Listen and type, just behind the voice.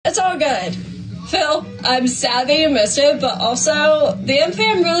It's all good. Phil, I'm sad that you missed it, but also the M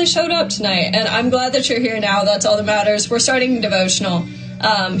fam really showed up tonight, and I'm glad that you're here now. That's all that matters. We're starting devotional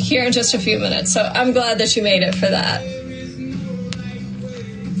here in just a few minutes, so I'm glad that you made it for that.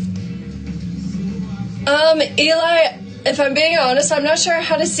 Eli, if I'm being honest, I'm not sure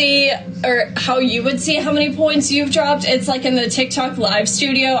how to see or how you would see how many points you've dropped. It's like in the TikTok live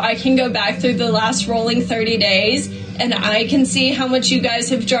studio, I can go back through the last rolling 30 days and I can see how much you guys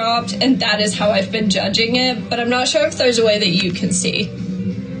have dropped, and that is how I've been judging it, but I'm not sure if there's a way that you can see.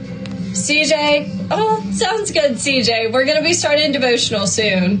 CJ, oh, sounds good, CJ. We're gonna be starting devotional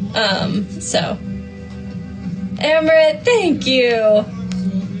soon. So Amrit, thank you.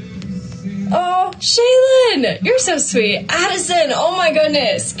 Oh, Shaylin, you're so sweet. Addison, oh my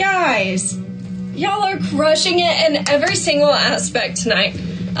goodness. Guys, y'all are crushing it in every single aspect tonight.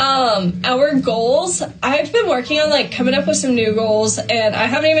 Our goals, I've been working on, like, coming up with some new goals, and I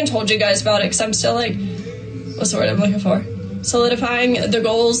haven't even told you guys about it, because I'm still, like, what's the word I'm looking for? Solidifying the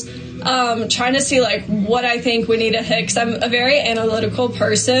goals. Trying to see, like, what I think we need to hit, because I'm a very analytical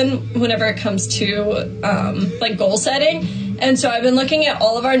person whenever it comes to, like, goal setting. And so I've been looking at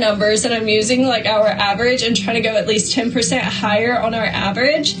all of our numbers, and I'm using, like, our average and trying to go at least 10% higher on our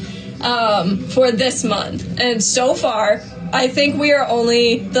average for this month. And so far, I think we are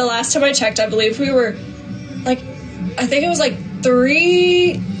only, the last time I checked, I believe we were, like, I think it was, like,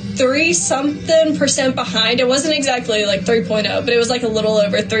 3-something% behind. It wasn't exactly, like, 3.0, but it was, like, a little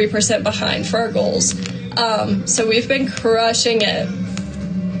over 3% behind for our goals. So we've been crushing it.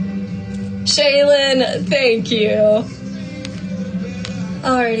 Shaylin, thank you.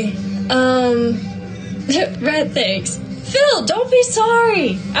 Alrighty. Red, thanks. Phil, don't be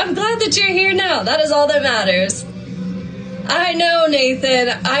sorry. I'm glad that you're here now. That is all that matters. I know, Nathan.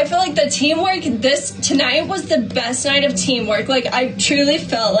 I feel like the teamwork tonight was the best night of teamwork. Like, I truly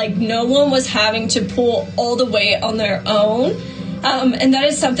felt like no one was having to pull all the weight on their own. And that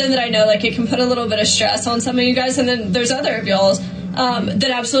is something that I know, like, it can put a little bit of stress on some of you guys. And then there's other of y'all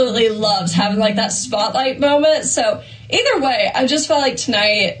that absolutely loves having, like, that spotlight moment. So either way, I just felt like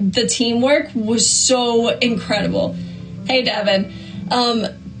tonight the teamwork was so incredible. Hey, Devin.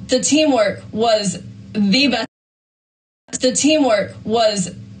 The teamwork was the best. The teamwork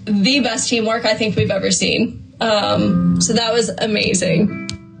was the best teamwork I think we've ever seen. So that was amazing.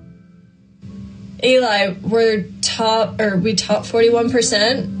 Eli, we top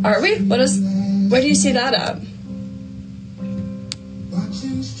 41%. Are we? Where do you see that at?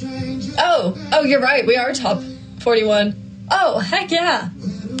 Oh, you're right. We are top 41. Oh, heck yeah.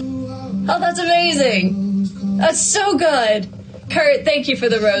 Oh, that's amazing. That's so good. Kurt, thank you for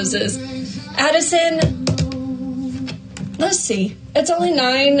the roses. Addison, let's see. It's only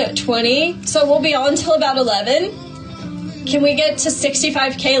 9:20, so we'll be on till about 11. Can we get to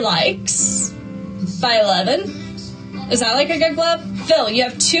 65K likes by 11? Is that like a good glove? Phil, you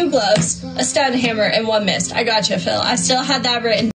have 2 gloves, a stun hammer, and 1 mist. I got you, Phil. I still had that written